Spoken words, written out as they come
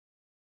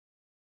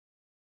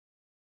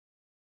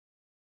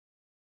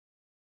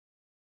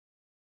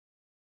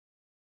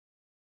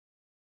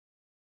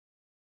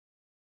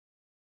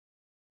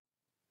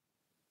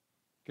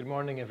Good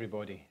morning,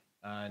 everybody,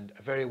 and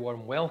a very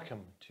warm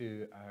welcome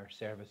to our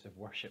service of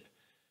worship.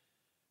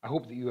 I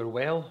hope that you are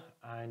well,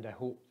 and I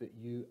hope that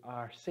you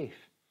are safe.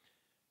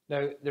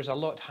 Now, there's a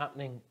lot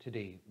happening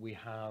today. We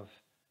have,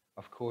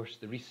 of course,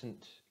 the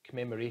recent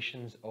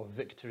commemorations of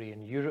Victory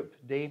in Europe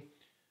Day.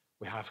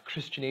 We have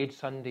Christian Aid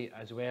Sunday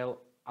as well,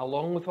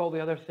 along with all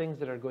the other things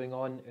that are going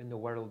on in the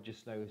world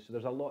just now. So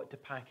there's a lot to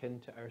pack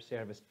into our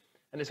service.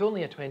 And it's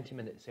only a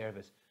 20-minute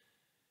service.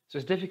 So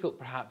it's difficult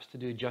perhaps to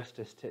do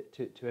justice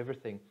to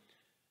everything.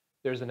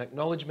 There's an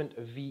acknowledgement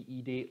of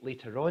VE Day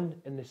later on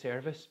in the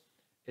service,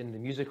 in the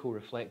musical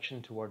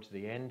reflection towards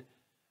the end,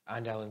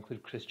 and I'll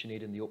include Christian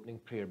Aid in the opening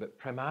prayer. But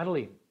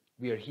primarily,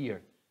 we are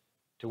here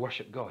to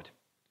worship God,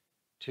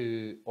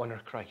 to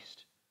honour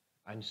Christ.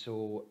 And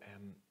so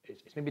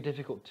it's maybe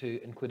difficult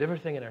to include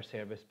everything in our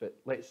service, but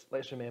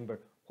let's remember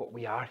what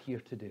we are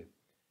here to do.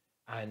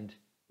 And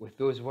with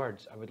those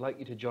words, I would like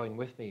you to join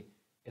with me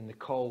in the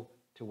call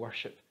to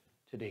worship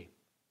today.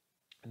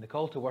 And the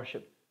call to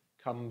worship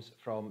comes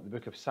from the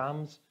book of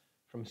Psalms,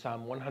 from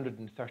Psalm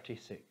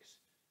 136.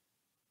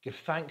 Give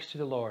thanks to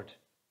the Lord,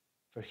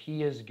 for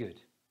he is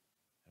good.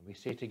 And we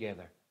say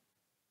together,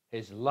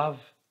 his love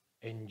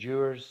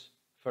endures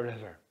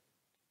forever.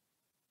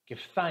 Give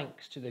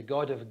thanks to the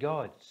God of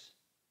gods.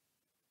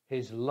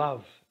 His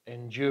love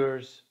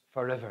endures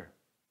forever.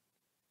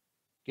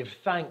 Give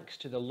thanks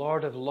to the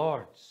Lord of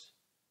lords.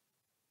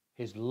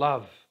 His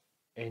love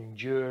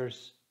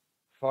endures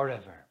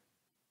forever.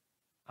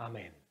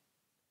 Amen.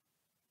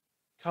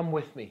 Come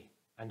with me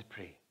and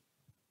pray.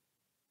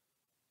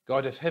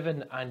 God of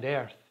heaven and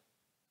earth,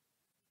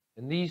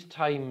 in these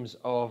times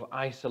of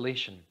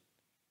isolation,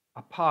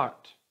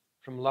 apart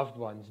from loved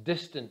ones,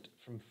 distant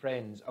from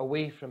friends,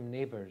 away from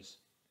neighbours,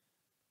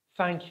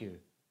 thank you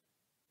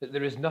that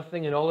there is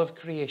nothing in all of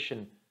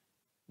creation,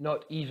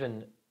 not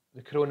even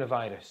the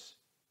coronavirus,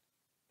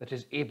 that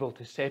is able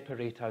to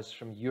separate us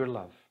from your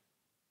love.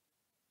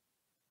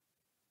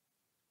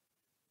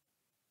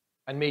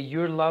 And may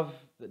your love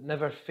that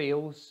never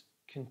fails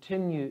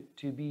continue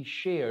to be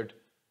shared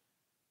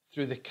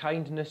through the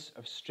kindness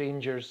of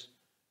strangers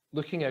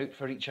looking out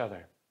for each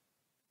other,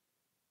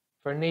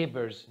 for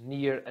neighbours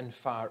near and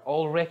far,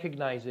 all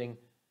recognising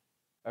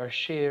our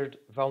shared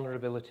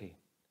vulnerability,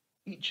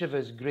 each of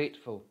us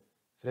grateful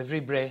for every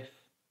breath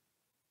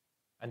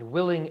and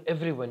willing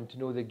everyone to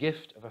know the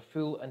gift of a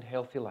full and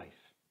healthy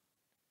life.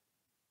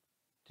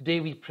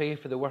 Today we pray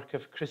for the work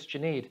of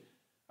Christian Aid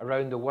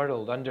around the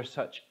world under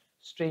such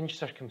strange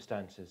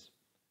circumstances,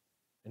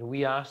 and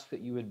we ask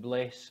that you would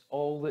bless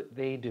all that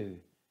they do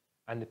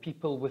and the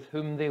people with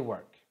whom they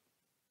work.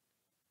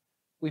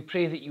 We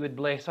pray that you would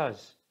bless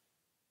us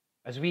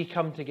as we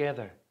come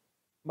together,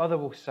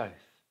 Motherwell South,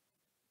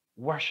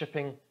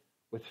 worshipping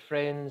with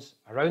friends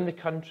around the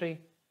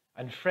country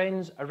and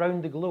friends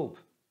around the globe.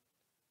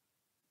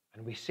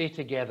 And we say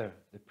together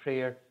the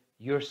prayer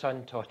your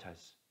Son taught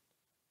us.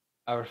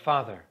 Our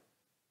Father,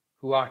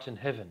 who art in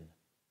heaven,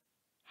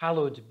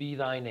 hallowed be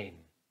thy name.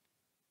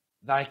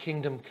 Thy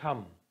kingdom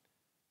come,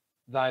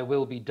 thy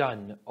will be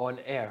done on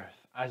earth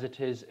as it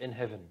is in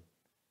heaven.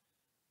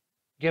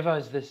 Give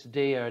us this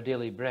day our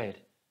daily bread,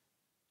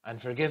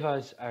 and forgive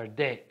us our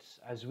debts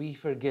as we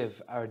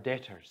forgive our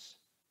debtors.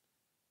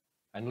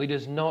 And lead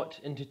us not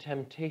into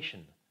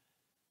temptation,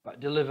 but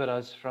deliver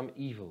us from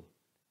evil.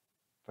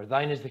 For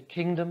thine is the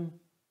kingdom,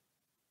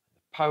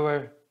 the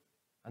power,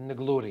 and the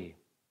glory,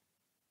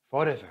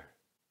 forever.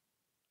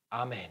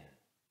 Amen.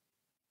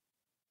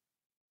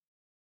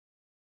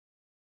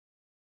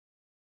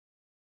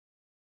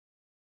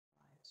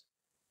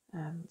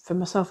 For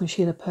myself and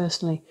Sheila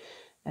personally,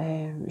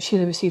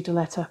 Sheila received a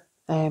letter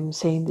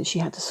saying that she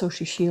had to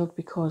social shield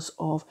because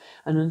of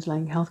an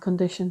underlying health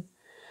condition.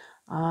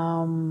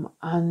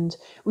 And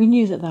we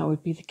knew that that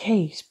would be the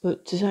case,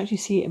 but to actually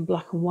see it in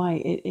black and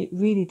white, it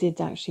really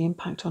did actually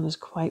impact on us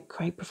quite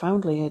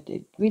profoundly.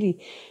 It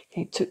really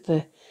took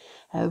the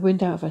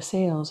wind out of our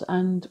sails,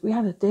 and we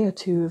had a day or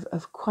two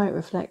of quiet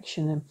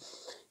reflection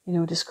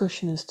and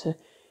discussion as to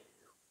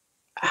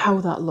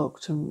how that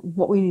looked and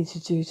what we needed to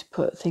do to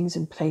put things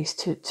in place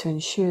to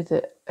ensure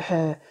that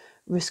her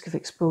risk of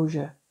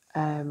exposure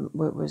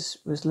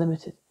was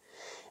limited.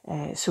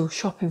 So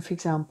shopping, for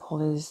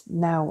example, is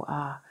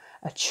now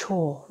a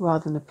chore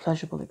rather than a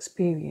pleasurable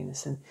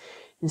experience. And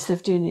instead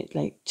of doing it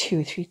like 2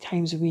 or 3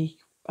 times a week,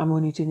 I'm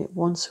only doing it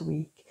once a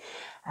week.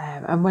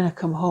 And when I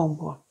come home,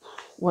 well,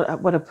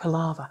 what a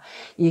palaver.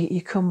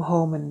 You come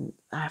home and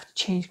I have to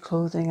change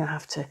clothing, I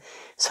have to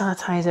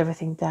sanitize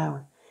everything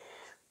down.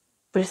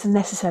 But it's a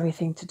necessary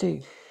thing to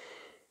do.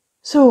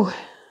 So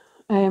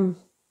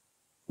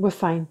we're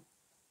fine.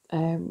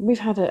 We've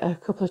had a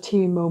couple of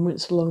teary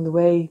moments along the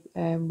way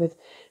with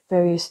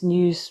various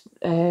news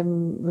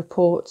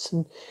reports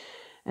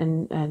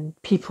and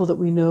people that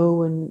we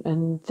know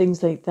and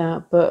things like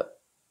that. But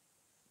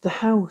the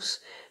house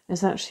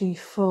is actually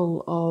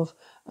full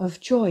of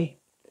joy,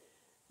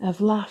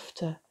 of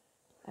laughter.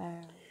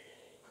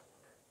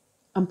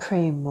 I'm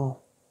praying more.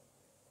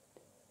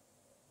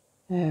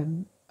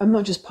 I'm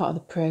not just part of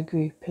the prayer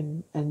group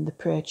and the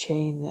prayer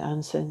chain that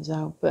Anne sends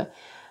out, but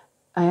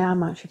I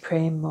am actually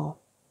praying more.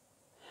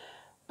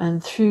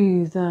 And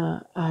through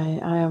that, I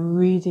am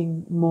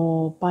reading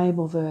more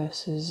Bible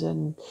verses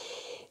and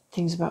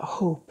things about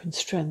hope and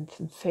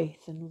strength and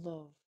faith and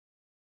love.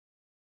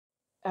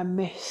 I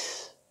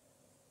miss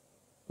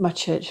my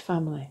church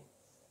family.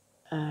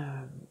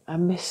 I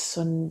miss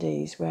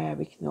Sundays where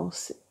we can all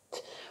sit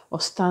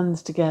or stand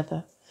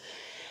together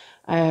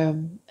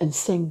and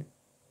sing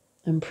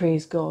and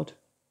praise God.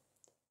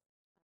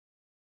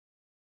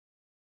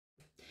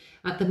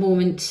 At the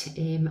moment,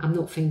 I'm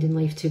not finding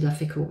life too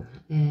difficult.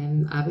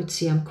 I would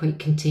say I'm quite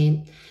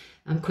content.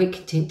 I'm quite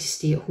content to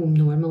stay at home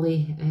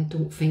normally. I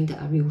don't find it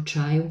a real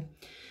trial.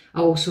 I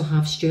also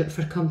have Stuart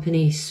for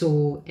company,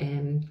 so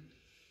I'm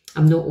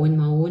not on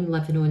my own,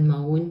 living on my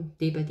own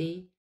day by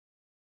day.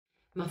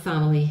 My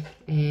family,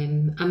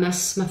 I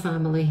miss my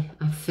family.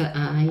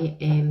 I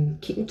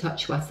keep in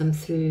touch with them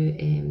through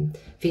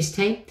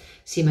FaceTime,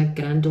 see my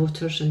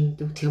granddaughters and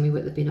they'll tell me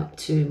what they've been up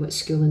to, what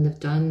schooling they've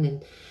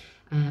done,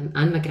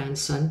 and my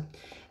grandson.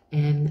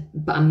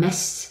 But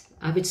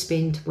I would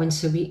spend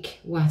once a week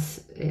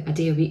a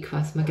day a week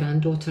with my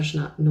granddaughters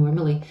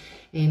normally.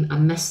 I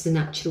miss the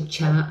natural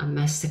chat, I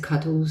miss the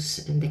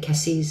cuddles and the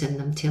kisses and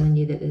them telling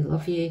you that they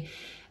love you.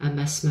 I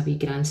miss my wee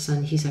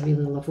grandson. He's a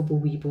really lovable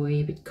wee boy.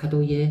 He would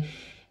cuddle you.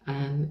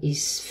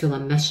 He's full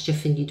of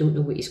mischief and you don't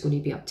know what he's going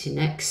to be up to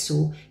next.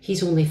 So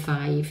he's only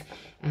 5.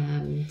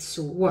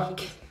 So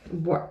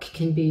work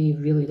can be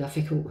really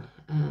difficult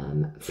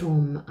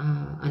from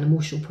an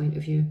emotional point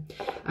of view.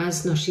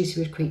 As nurses,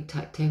 we're quite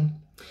tactile.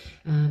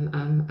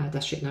 I'm a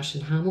district nurse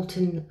in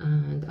Hamilton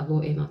and a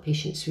lot of my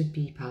patients would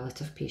be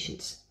palliative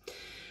patients.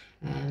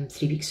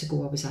 3 weeks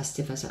ago I was asked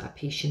to visit a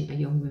patient, a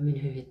young woman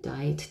who had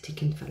died, to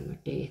confirm her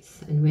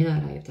death, and when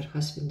I arrived her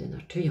husband and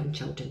her 2 young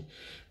children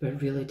were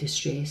really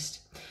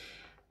distressed.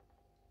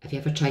 Have you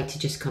ever tried to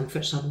just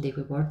comfort somebody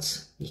with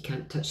words? You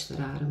can't touch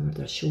their arm or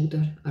their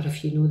shoulder, or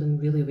if you know them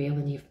really well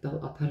and you've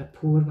built up a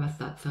rapport with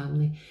that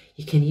family,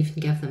 you can even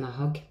give them a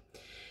hug.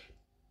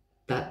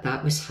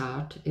 That was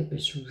hard. It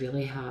was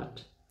really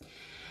hard.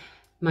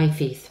 My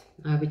faith,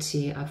 I would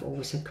say I've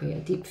always had quite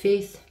a deep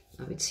faith.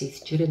 I would say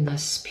during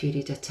this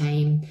period of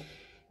time,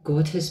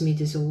 God has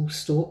made us all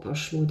stop or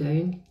slow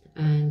down,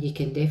 and you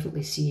can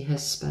definitely see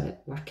his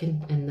spirit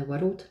working in the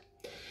world.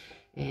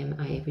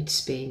 I would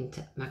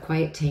spend my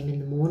quiet time in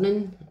the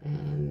morning.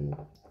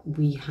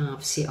 We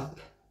have set up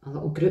a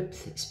little group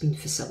that's been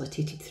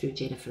facilitated through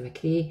Jennifer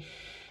McRae,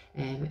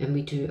 and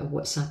we do a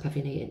WhatsApp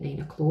every night at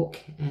 9 o'clock,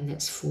 and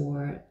it's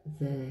for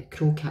the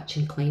Crow Catch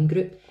and Climb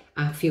group.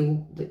 I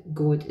feel that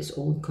God is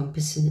all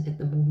encompassing at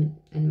the moment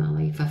in my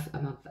life.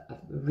 I'm a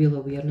real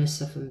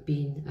awareness of him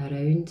being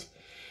around.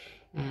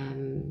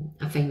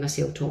 I find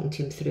myself talking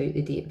to him throughout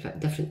the day at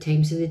different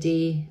times of the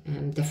day.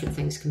 Different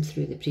things come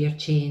through the prayer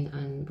chain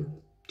and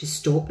we'll just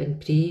stop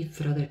and pray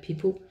for other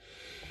people.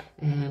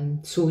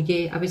 So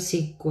yeah, I would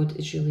say God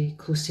is really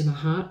close to my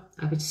heart.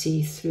 I would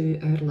say through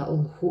our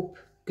little hope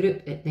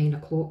group at 9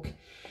 o'clock,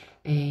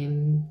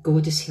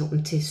 God is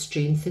helping to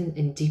strengthen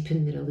and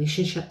deepen the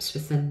relationships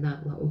within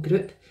that little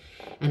group,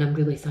 and I'm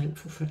really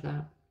thankful for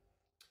that.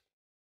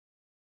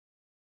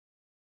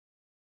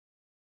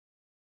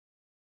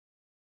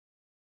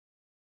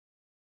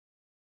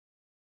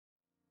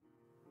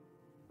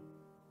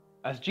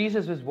 As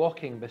Jesus was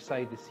walking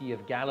beside the Sea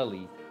of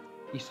Galilee,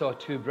 he saw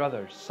 2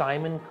 brothers,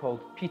 Simon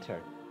called Peter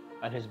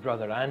and his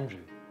brother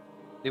Andrew.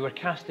 They were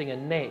casting a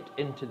net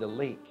into the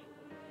lake.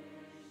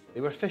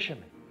 They were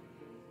fishermen.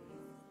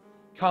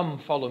 "Come,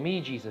 follow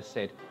me," Jesus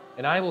said,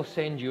 "and I will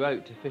send you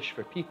out to fish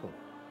for people."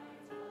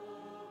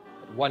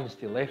 At once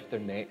they left their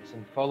nets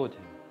and followed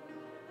him.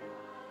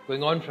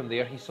 Going on from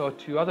there, he saw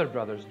 2 other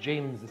brothers,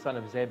 James the son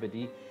of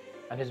Zebedee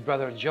and his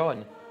brother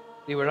John.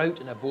 They were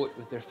out in a boat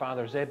with their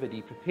father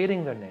Zebedee,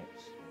 preparing their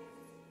nets.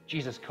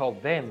 Jesus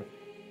called them,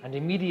 and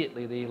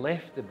immediately they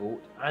left the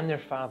boat and their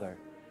father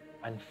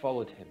and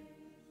followed him.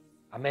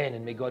 Amen,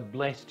 and may God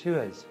bless to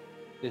us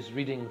this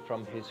reading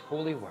from his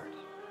holy word.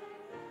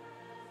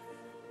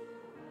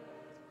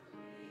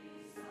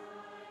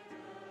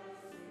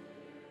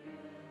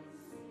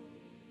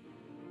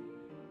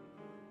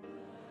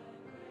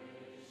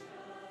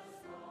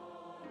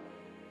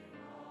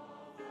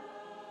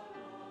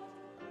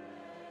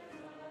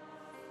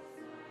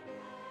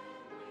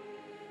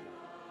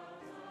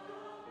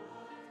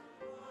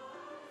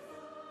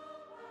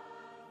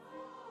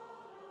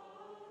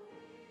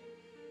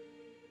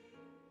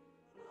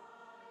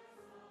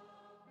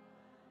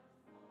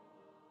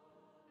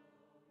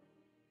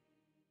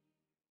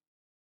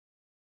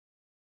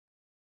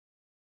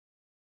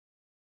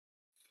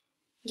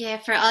 Yeah,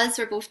 for us,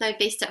 we're both now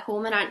based at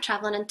home and aren't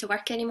travelling into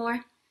work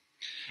anymore.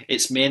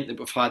 It's meant that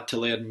we've had to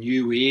learn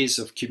new ways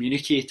of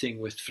communicating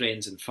with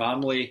friends and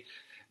family,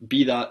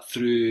 be that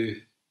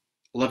through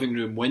living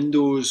room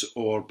windows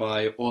or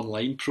by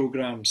online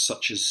programs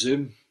such as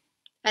Zoom.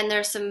 And there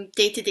are some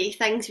day-to-day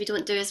things we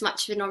don't do as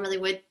much as we normally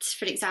would,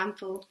 for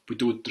example. We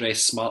don't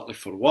dress smartly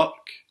for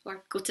work.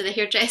 Or go to the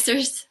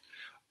hairdressers.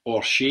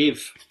 Or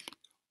shave.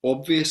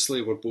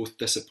 Obviously, we're both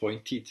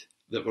disappointed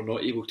that we're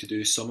not able to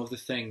do some of the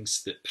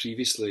things that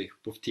previously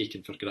we've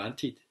taken for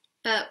granted.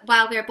 But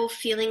while we're both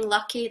feeling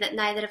lucky that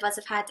neither of us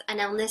have had an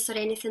illness or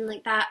anything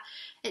like that,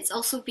 it's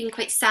also been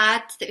quite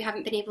sad that we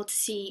haven't been able to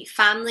see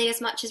family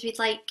as much as we'd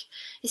like,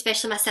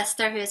 especially my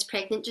sister who is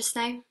pregnant just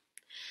now.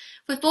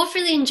 We've both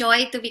really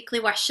enjoyed the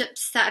weekly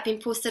worships that have been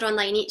posted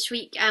online each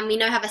week, and we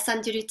now have a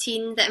Sunday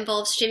routine that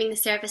involves streaming the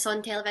service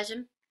on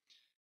television.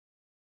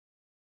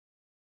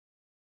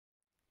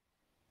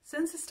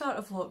 Since the start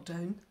of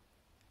lockdown,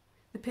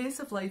 the pace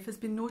of life has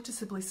been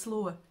noticeably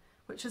slower,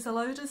 which has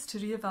allowed us to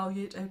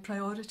re-evaluate our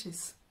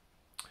priorities.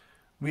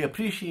 We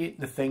appreciate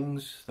the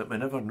things that we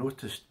never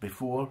noticed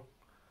before,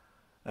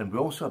 and we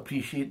also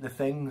appreciate the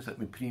things that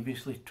we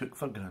previously took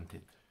for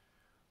granted.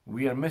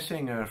 We are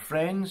missing our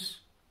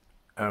friends,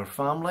 our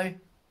family,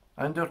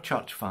 and our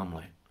church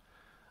family,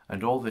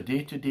 and all the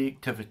day-to-day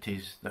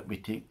activities that we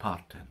take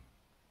part in.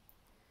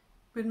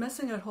 We're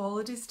missing our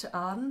holidays to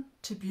Arran,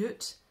 to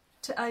Bute,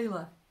 to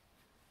Islay,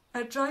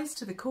 our drives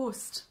to the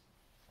coast,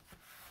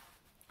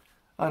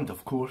 and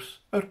of course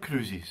our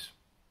cruises.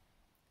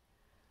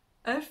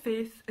 Our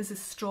faith is as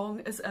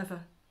strong as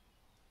ever.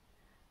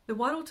 The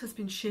world has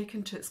been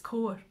shaken to its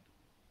core.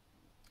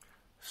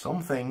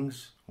 Some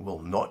things will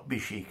not be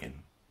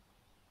shaken.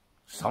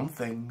 Some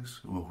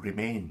things will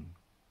remain.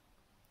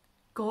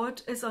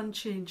 God is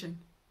unchanging.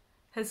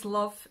 His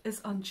love is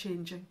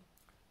unchanging.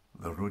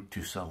 The road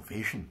to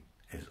salvation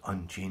is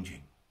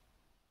unchanging.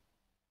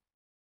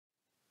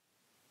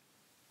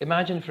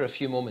 Imagine for a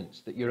few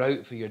moments that you're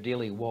out for your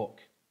daily walk.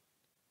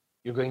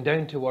 You're going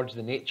down towards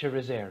the nature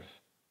reserve.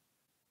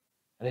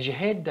 And as you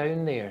head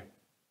down there,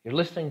 you're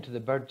listening to the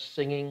birds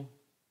singing,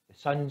 the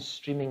sun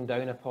streaming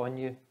down upon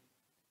you.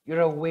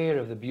 You're aware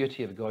of the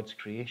beauty of God's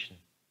creation.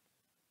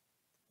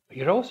 But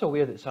you're also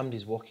aware that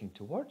somebody's walking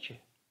towards you.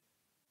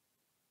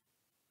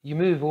 You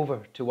move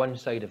over to one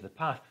side of the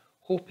path,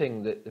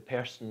 hoping that the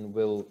person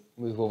will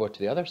move over to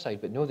the other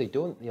side, but no, they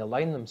don't. They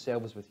align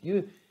themselves with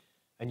you,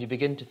 and you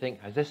begin to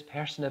think, has this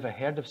person ever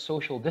heard of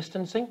social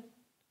distancing?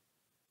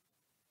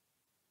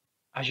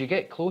 As you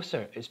get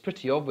closer, it's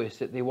pretty obvious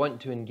that they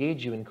want to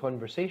engage you in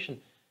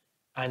conversation,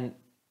 and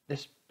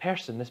this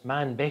person, this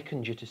man,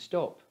 beckons you to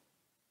stop.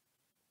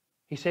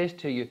 He says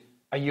to you,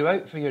 are you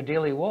out for your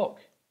daily walk?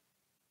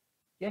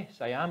 Yes,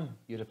 I am,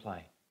 you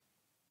reply.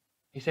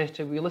 He says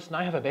to you, listen,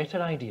 I have a better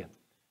idea.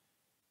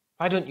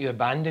 Why don't you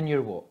abandon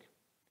your walk?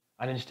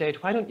 And instead,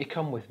 why don't you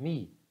come with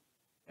me?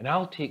 And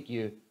I'll take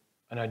you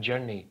on a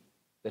journey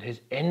that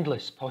has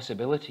endless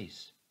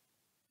possibilities.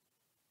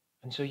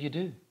 And so you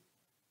do.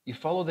 You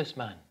follow this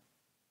man.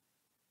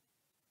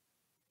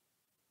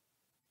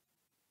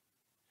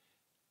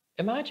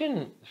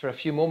 Imagine for a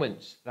few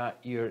moments that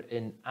you're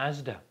in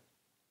Asda.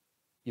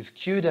 You've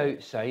queued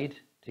outside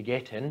to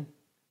get in.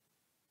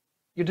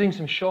 You're doing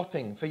some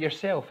shopping for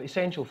yourself,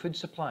 essential food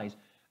supplies,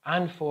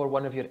 and for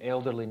one of your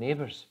elderly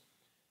neighbours.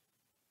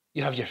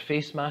 You have your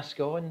face mask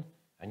on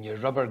and your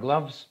rubber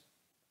gloves,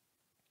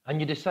 and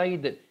you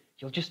decide that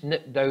you'll just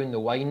nip down the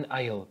wine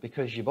aisle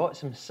because you bought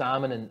some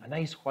salmon and a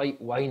nice white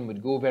wine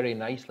would go very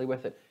nicely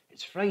with it.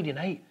 It's Friday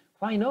night,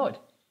 why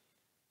not?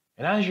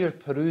 And as you're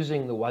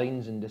perusing the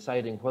wines and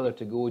deciding whether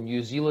to go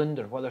New Zealand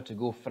or whether to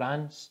go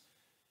France,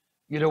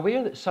 you're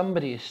aware that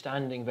somebody is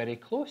standing very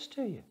close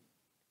to you.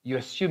 You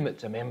assume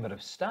it's a member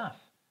of staff.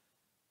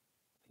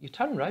 You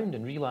turn round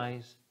and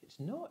realise it's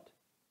not.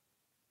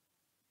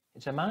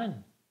 It's a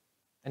man,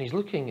 and he's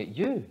looking at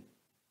you.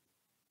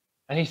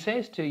 And he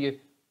says to you,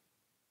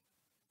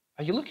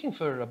 are you looking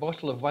for a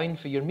bottle of wine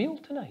for your meal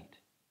tonight?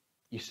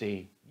 You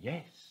say,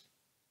 yes.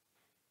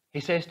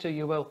 He says to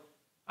you, well,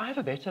 I have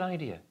a better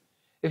idea.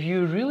 If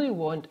you really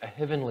want a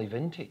heavenly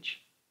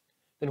vintage,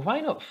 then why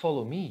not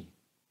follow me?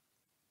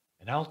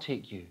 And I'll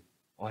take you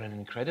on an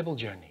incredible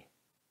journey.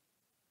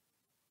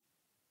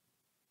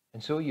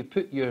 And so you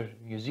put your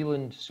New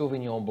Zealand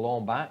Sauvignon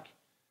Blanc back,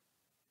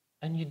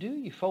 and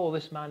you follow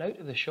this man out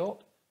of the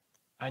shop,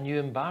 and you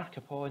embark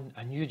upon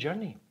a new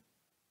journey.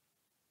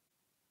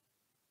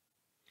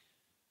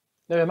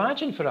 Now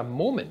imagine for a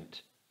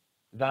moment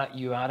that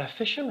you are a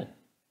fisherman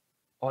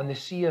on the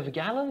Sea of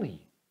Galilee.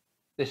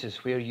 This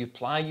is where you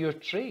ply your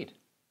trade.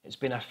 It's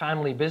been a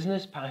family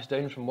business passed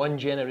down from one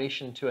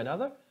generation to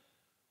another.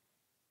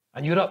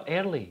 And you're up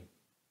early.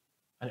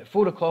 And at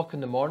 4 o'clock in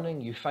the morning,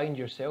 you find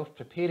yourself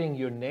preparing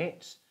your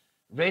nets,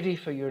 ready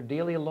for your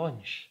daily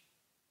lunch.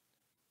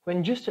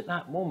 When just at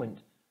that moment,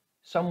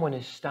 someone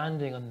is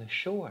standing on the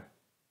shore,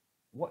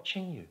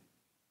 watching you.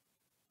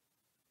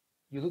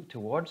 You look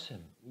towards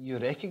him. You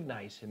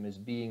recognize him as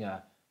being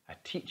a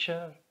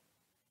teacher,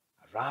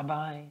 a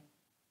rabbi.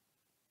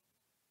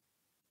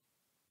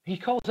 He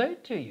calls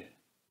out to you.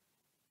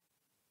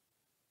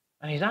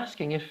 And he's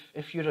asking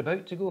if you're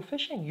about to go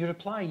fishing. You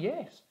reply,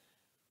 yes.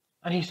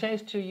 And he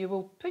says to you,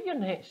 well, put your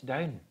nets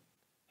down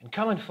and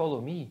come and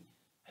follow me,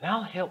 and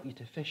I'll help you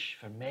to fish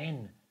for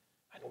men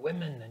and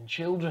women and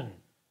children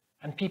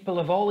and people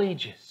of all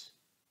ages.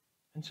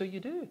 And so you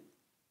do.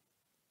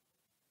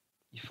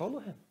 You follow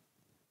him.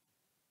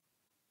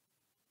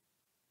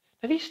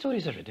 Now, these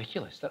stories are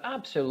ridiculous. They're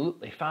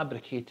absolutely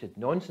fabricated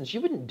nonsense.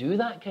 You wouldn't do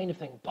that kind of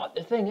thing. But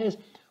the thing is,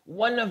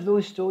 one of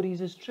those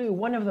stories is true.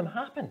 One of them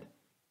happened.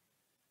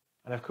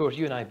 And of course,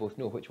 you and I both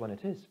know which one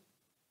it is.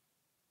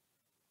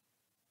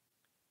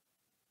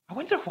 I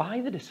wonder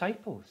why the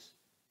disciples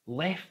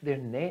left their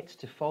nets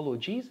to follow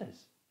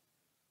Jesus.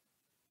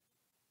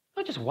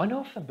 Not just one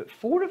of them, but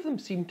 4 of them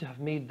seem to have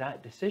made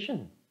that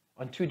decision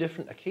on 2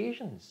 different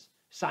occasions.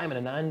 Simon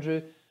and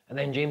Andrew, and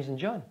then James and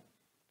John.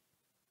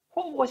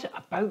 What was it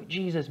about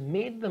Jesus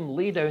made them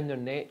lay down their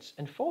nets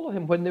and follow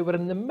him when they were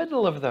in the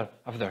middle of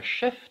their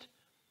shift?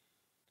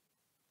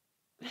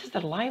 This is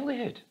their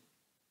livelihood.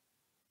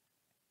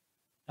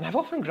 And I've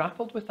often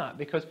grappled with that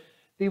because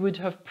they would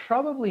have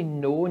probably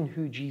known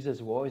who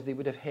Jesus was. They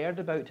would have heard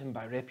about him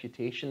by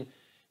reputation.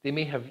 They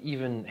may have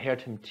even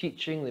heard him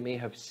teaching. They may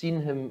have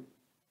seen him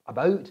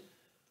about.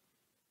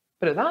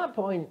 But at that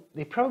point,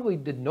 they probably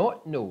did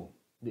not know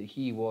that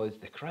he was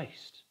the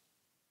Christ.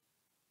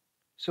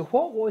 So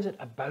what was it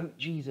about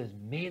Jesus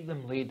made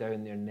them lay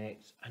down their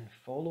nets and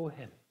follow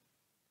him?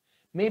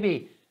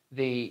 Maybe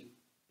they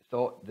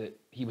thought that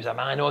he was a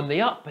man on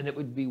the up and it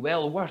would be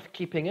well worth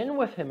keeping in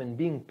with him and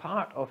being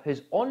part of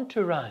his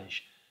entourage.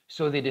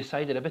 So they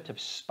decided a bit of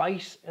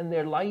spice in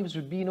their lives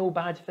would be no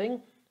bad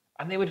thing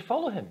and they would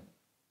follow him.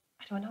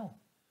 I don't know.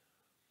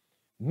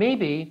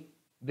 Maybe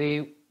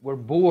they were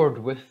bored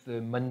with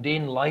the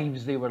mundane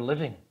lives they were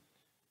living.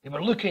 They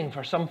were looking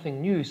for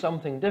something new,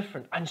 something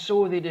different, and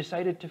so they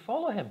decided to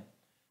follow him.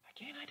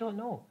 Again, I don't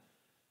know.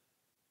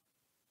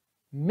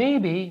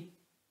 Maybe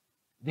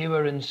they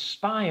were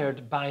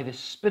inspired by the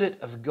Spirit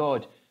of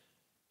God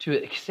to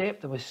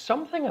accept there was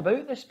something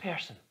about this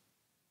person.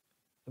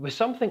 There was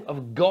something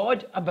of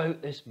God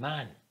about this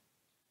man.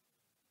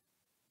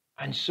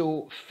 And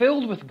so,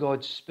 filled with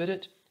God's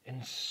Spirit,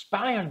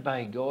 inspired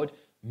by God,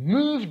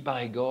 moved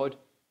by God,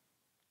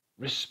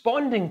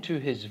 responding to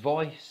his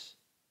voice,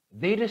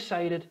 they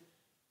decided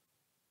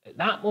at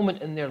that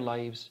moment in their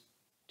lives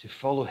to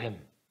follow him.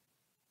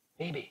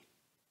 Maybe.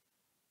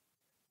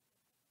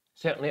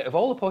 Certainly, out of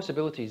all the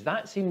possibilities,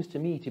 that seems to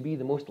me to be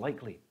the most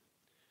likely.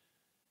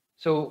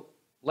 So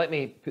let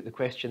me put the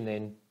question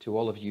then to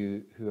all of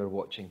you who are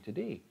watching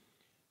today.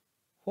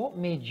 What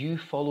made you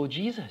follow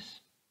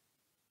Jesus?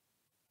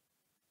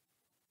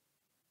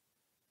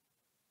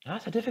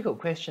 That's a difficult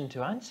question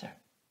to answer.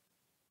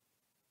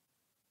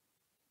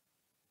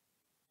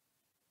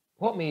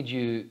 What made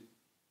you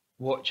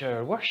watch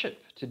our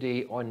worship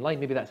today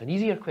online? Maybe that's an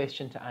easier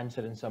question to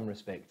answer in some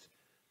respects.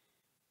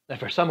 Now,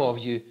 for some of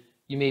you,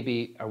 you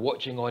maybe are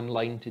watching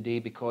online today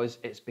because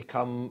it's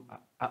become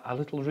a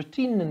little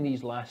routine in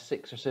these last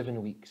 6 or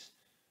 7 weeks.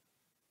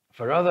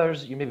 For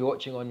others, you may be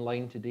watching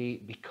online today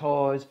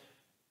because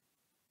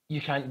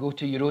you can't go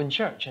to your own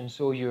church, and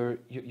so you're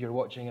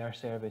watching our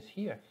service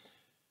here.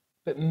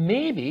 But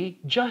maybe,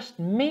 just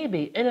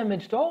maybe, in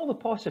amidst all the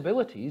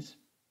possibilities,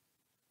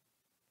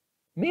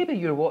 maybe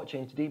you're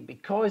watching today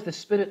because the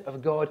Spirit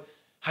of God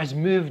has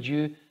moved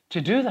you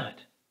to do that.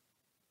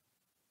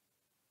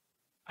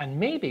 And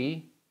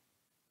maybe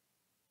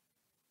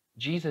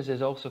Jesus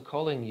is also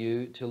calling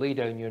you to lay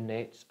down your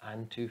nets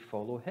and to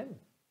follow him.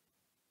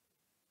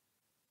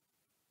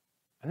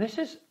 And this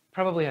is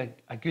probably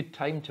a good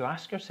time to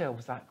ask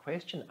ourselves that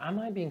question. Am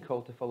I being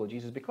called to follow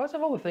Jesus? Because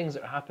of all the things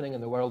that are happening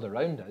in the world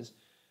around us,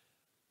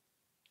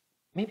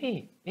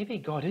 maybe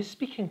God is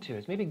speaking to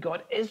us. Maybe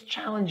God is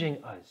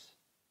challenging us.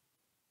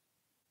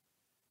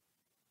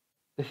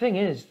 The thing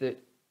is that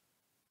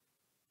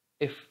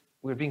if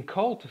we're being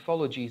called to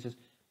follow Jesus,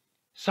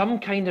 some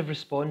kind of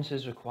response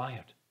is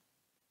required.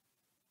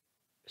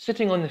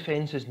 Sitting on the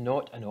fence is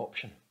not an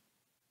option.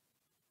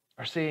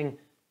 Or saying,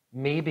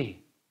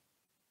 maybe,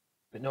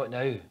 but not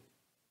now.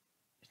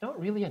 It's not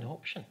really an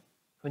option.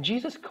 When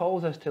Jesus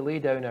calls us to lay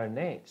down our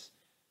nets,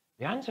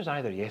 the answer is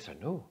either yes or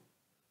no.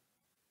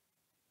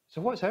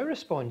 So what's our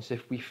response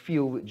if we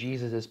feel that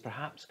Jesus is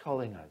perhaps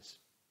calling us?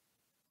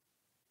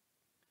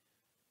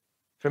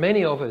 For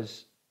many of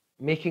us,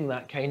 making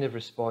that kind of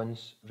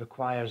response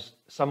requires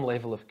some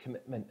level of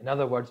commitment. In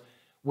other words,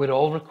 we're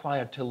all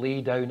required to lay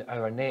down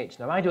our nets.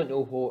 Now, I don't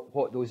know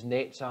what those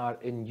nets are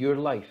in your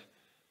life.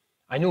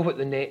 I know what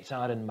the nets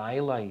are in my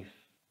life.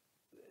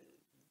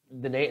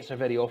 The nets are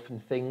very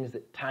often things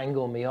that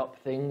tangle me up,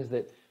 things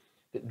that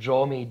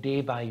draw me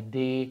day by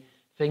day,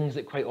 things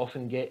that quite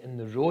often get in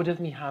the road of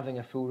me having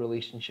a full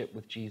relationship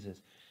with Jesus.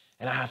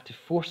 And I have to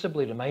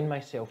forcibly remind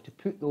myself to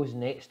put those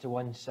nets to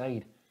one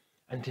side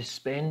and to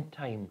spend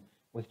time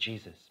with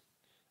Jesus.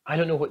 I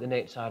don't know what the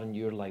nets are in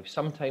your life.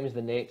 Sometimes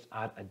the nets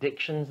are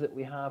addictions that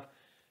we have.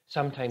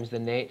 Sometimes the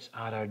nets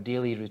are our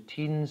daily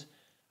routines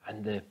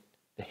and the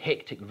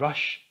hectic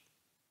rush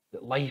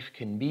that life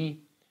can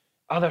be.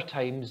 Other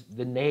times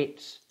the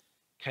nets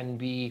can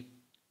be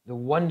the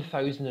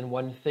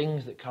 1,001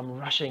 things that come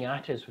rushing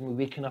at us when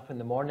we're waking up in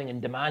the morning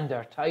and demand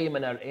our time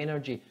and our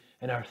energy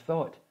and our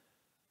thought.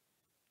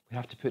 We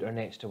have to put our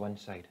nets to one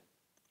side.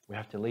 We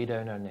have to lay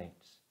down our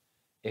nets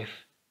if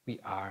we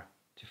are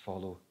to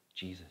follow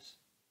Jesus.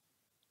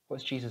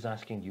 What's Jesus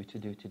asking you to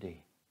do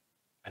today?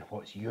 And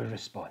what's your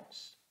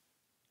response?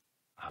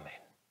 Amen.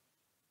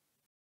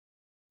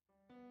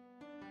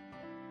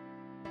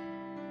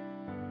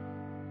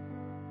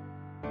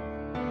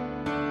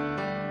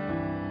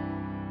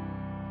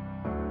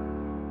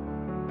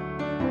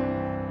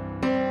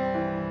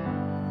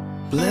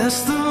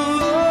 Bless the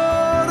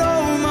Lord,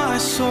 oh my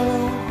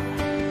soul,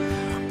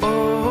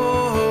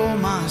 oh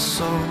my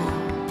soul.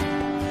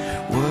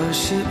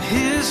 Worship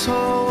His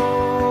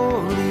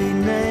holy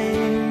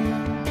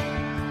name.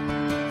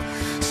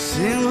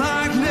 Sing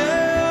like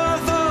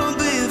never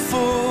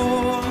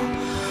before,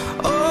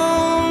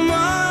 oh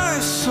my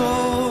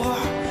soul.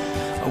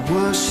 I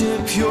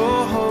worship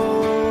Your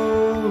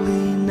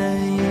holy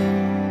name.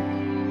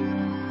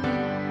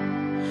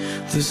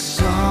 The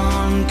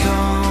sun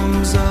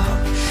comes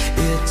up,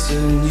 it's a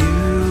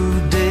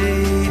new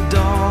day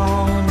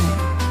dawning.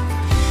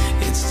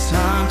 It's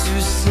time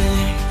to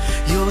sing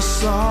Your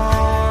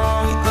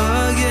song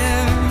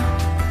again.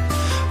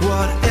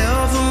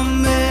 Whatever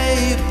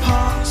may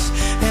pass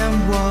and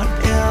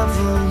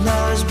whatever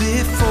lies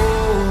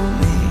before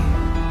me,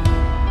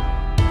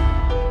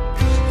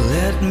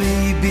 let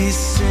me be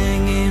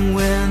singing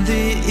when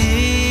the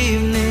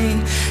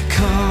evening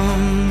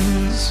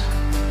comes.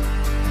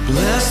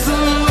 Bless the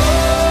Lord,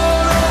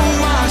 oh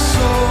my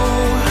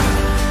soul,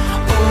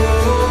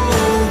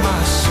 oh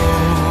my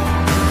soul.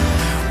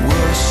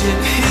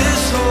 Worship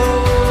His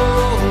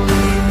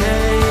holy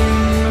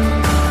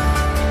name.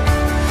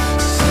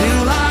 Sing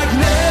like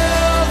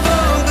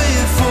never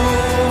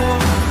before,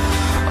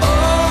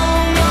 oh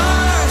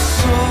my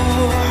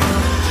soul.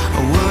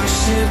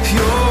 Worship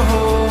Your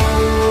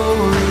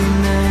holy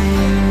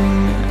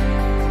name.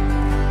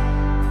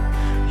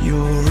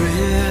 You're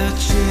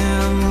rich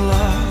in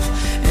love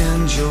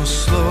and You're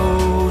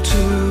slow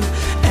to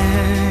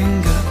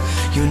anger.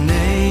 Your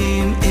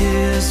name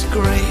is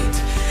great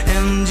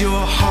and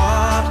Your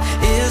heart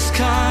is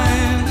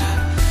kind.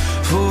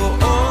 For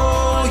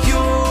all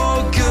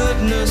Your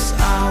goodness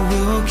I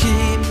will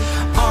keep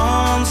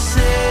on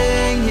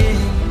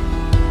singing.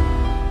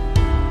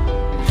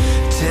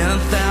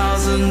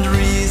 10,000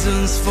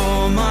 reasons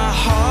for my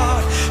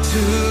heart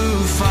to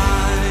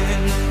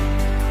find.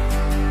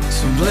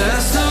 So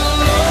bless the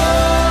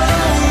Lord,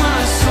 oh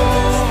my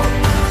soul,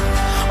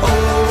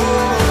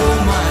 oh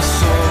my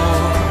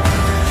soul.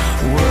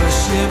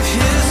 Worship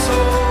His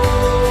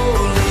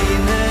holy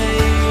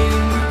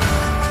name.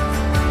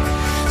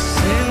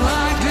 Sing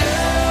like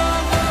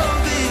never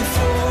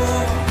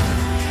before,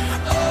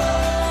 oh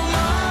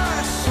my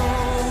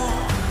soul.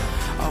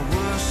 I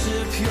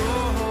worship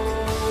Your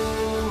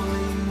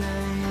holy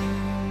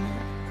name.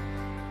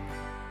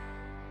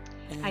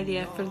 Hi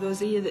there, for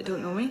those of you that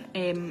don't know me,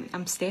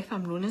 I'm Steph,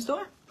 I'm Rona's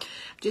daughter.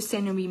 Just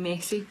sending a wee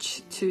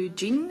message to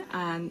Jean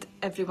and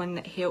everyone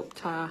that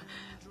helped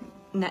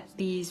knit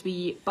these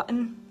wee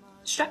button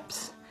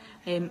strips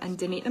and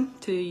donate them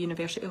to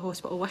University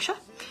Hospital Wishaw.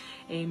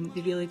 They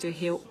really do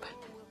help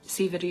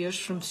save our ears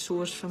from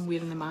sores from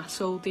wearing the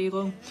mask all day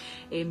long.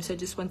 So I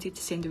just wanted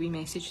to send a wee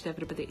message to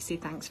everybody to say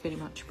thanks very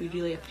much. We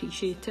really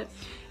appreciate it.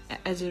 It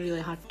is a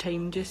really hard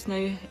time just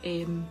now.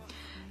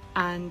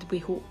 And we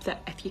hope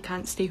that if you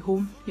can't stay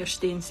home, you're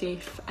staying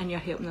safe and you're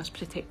helping us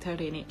protect our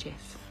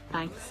NHS.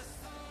 Thanks.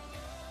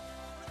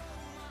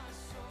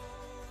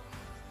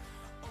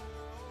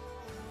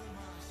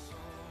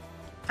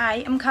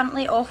 I am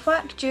currently off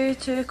work due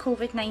to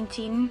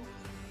COVID-19.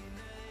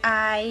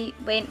 I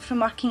went from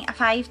working a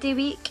 5-day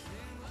week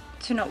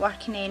to not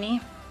working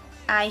any.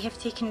 I have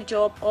taken the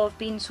job of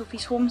being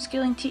Sophie's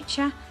homeschooling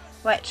teacher,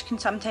 which can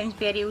sometimes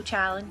be a real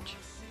challenge.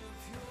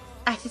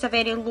 It is a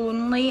very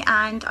lonely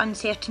and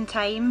uncertain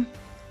time.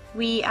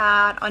 We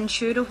are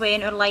unsure of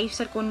when our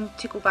lives are going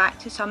to go back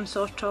to some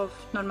sort of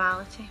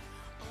normality.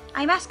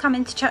 I miss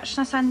coming to church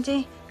on a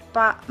Sunday,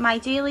 but my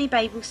daily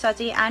Bible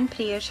study and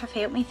prayers have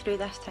helped me through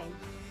this time.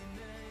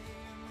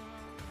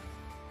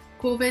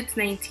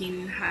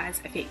 COVID-19 has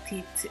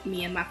affected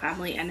me and my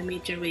family in a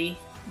major way,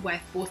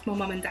 with both my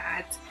mum and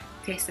dad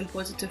testing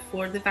positive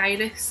for the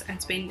virus and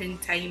spending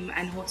time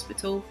in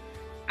hospital,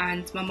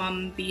 and my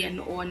mum being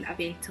on a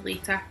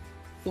ventilator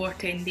for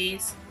 10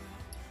 days.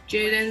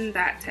 During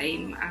that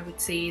time, I would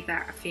say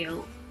that I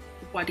felt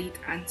worried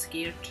and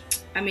scared.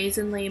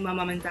 Amazingly, my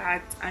mum and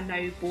dad are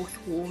now both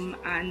home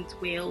and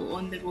well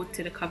on the road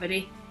to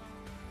recovery,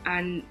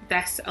 and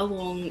this,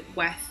 along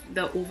with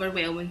the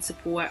overwhelming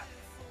support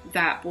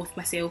that both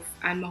myself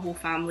and my whole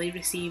family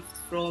received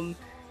from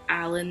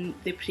Alan,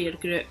 the prayer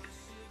group,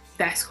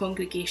 this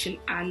congregation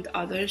and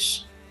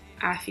others,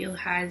 I feel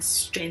has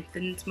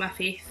strengthened my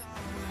faith.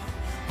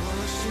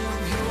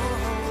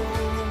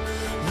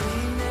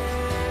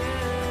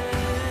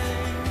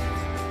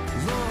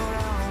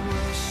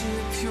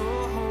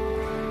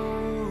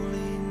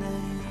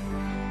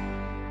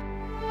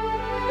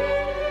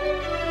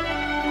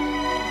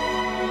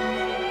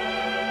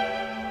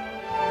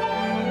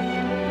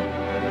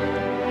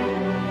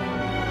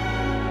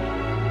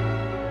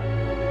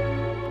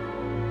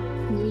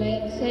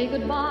 Let's say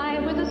goodbye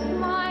with a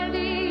smile,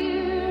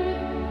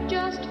 dear,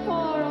 just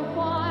for a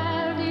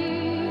while,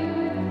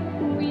 dear.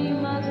 We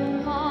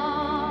mustn't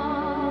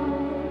part.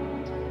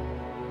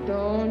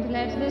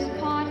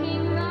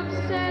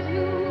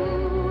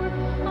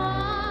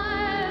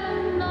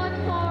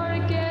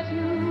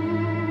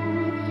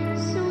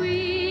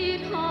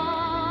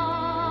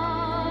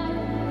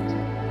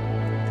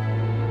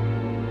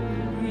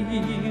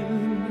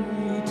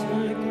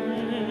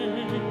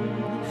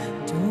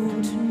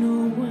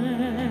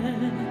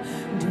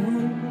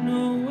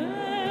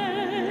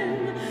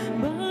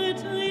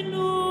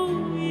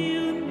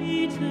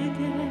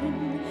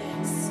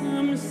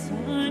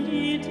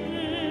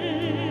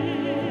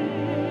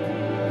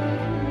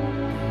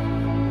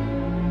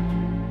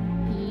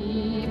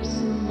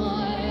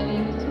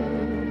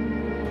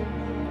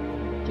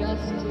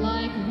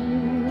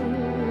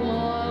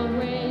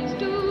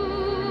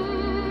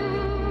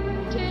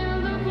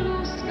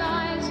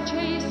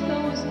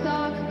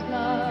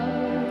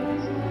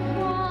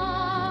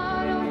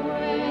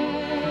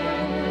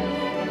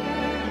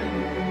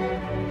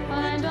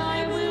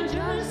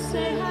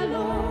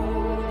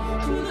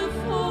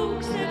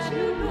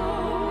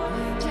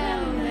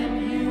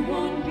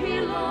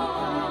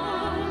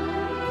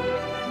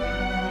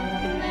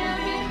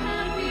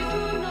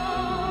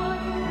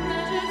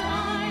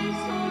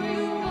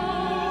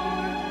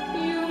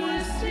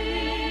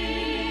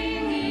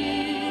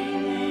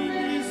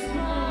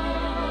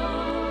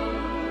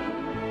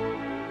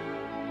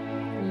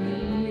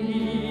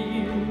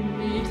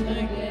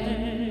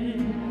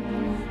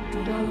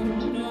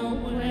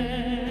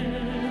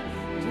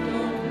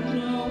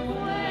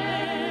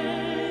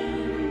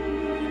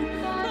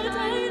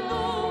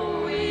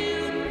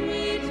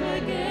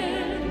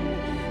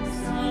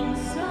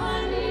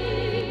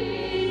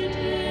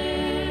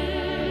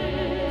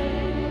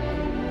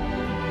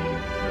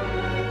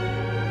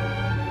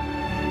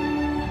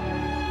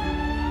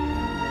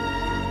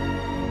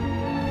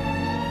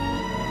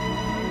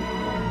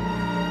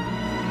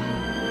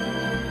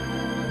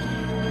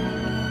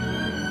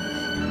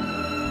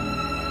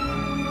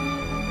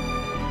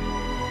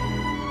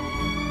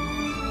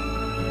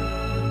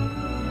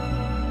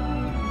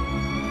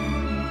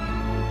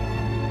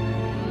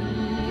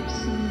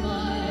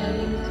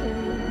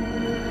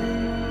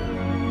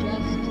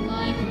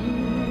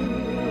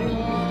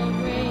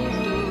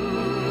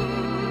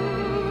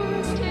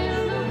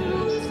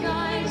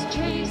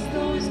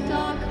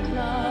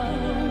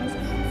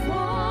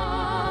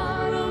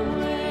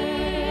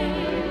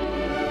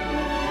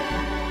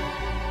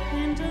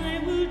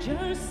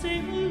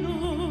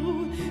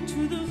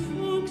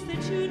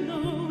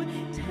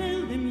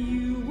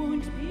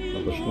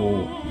 There's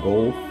no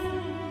golf,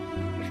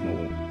 there's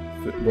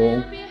no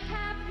football,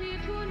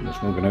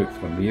 there's no going out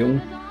for a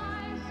meal.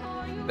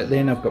 But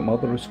then I've got my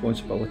other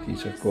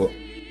responsibilities.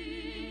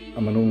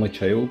 I'm an only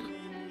child.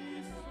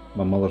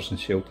 My mother's in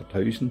sheltered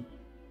housing.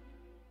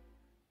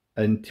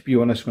 And to be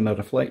honest, when I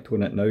reflect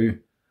on it now,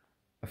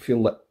 I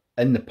feel that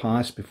in the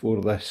past,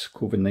 before this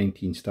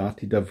COVID-19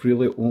 started, I've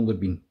really only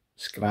been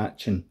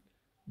scratching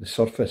the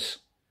surface.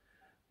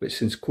 But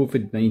since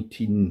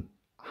COVID-19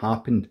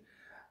 happened,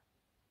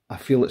 I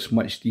feel it's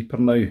much deeper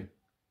now.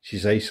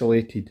 She's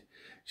isolated.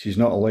 She's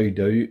not allowed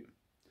out.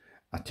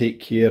 I take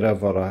care of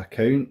her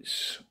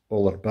accounts,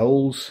 all her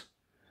bills.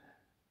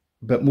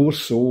 But more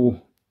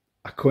so,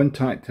 I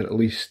contact her at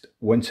least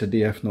once a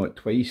day, if not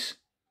twice.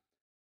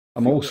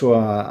 I'm also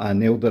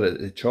an elder at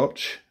the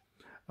church.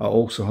 I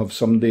also have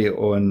somebody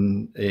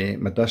on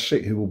my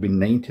district who will be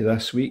 90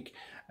 this week.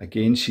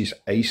 Again, she's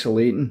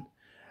isolating.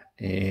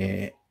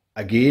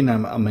 Again,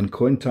 I'm in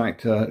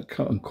contact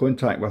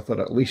with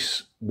her at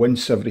least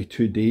once every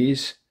 2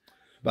 days.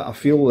 But I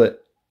feel that,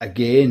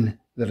 again,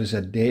 there is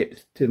a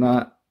depth to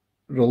that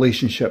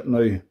relationship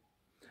now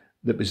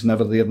that was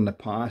never there in the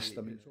past.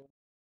 I mean,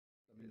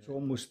 it's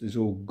almost as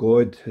though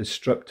God has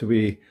stripped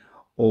away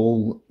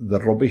all the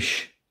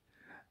rubbish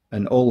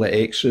and all the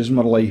extras in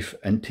our life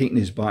and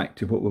taken us back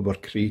to what we were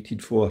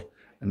created for,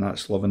 and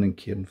that's loving and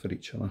caring for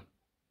each other.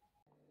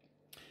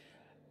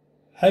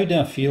 How do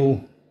I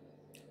feel,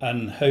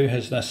 and how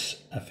has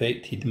this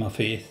affected my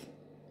faith?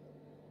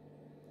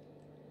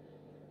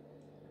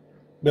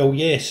 Well,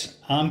 yes,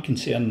 I'm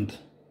concerned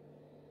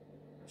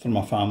for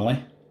my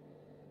family.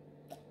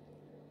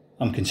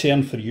 I'm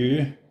concerned for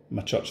you,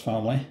 my church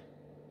family.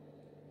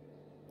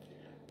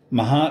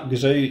 My heart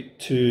goes out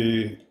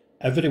to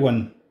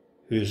everyone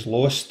who's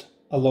lost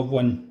a loved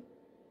one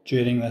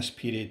during this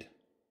period.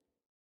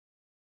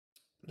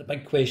 The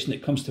big question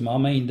that comes to my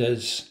mind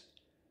is,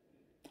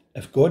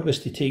 if God was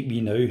to take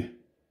me now,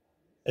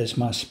 is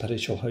my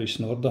spiritual house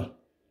in order?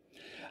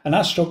 And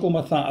I struggle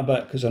with that a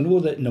bit, because I know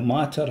that no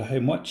matter how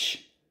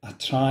much I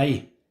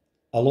try,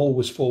 I'll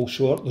always fall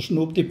short. There's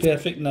nobody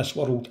perfect in this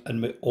world,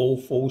 and we all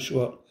fall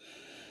short.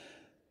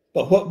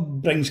 But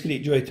what brings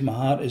great joy to my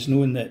heart is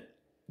knowing that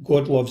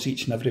God loves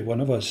each and every one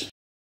of us.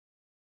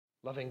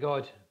 Loving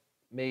God,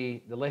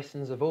 may the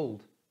lessons of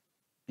old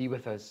be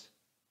with us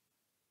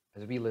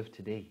as we live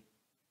today.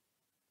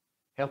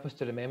 Help us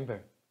to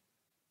remember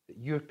that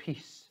your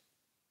peace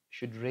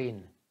should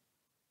reign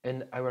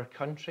in our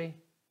country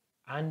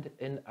and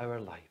in our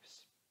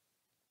lives.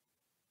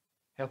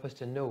 Help us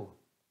to know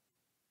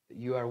that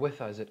you are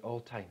with us at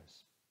all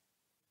times.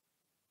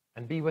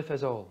 And be with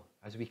us all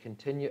as we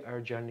continue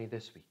our journey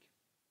this week.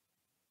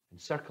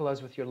 Encircle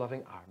us with your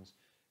loving arms,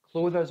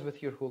 clothe us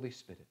with your Holy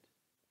Spirit,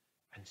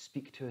 and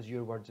speak to us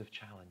your words of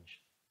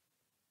challenge,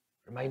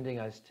 reminding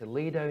us to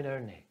lay down our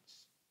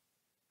nets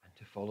and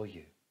to follow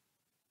you.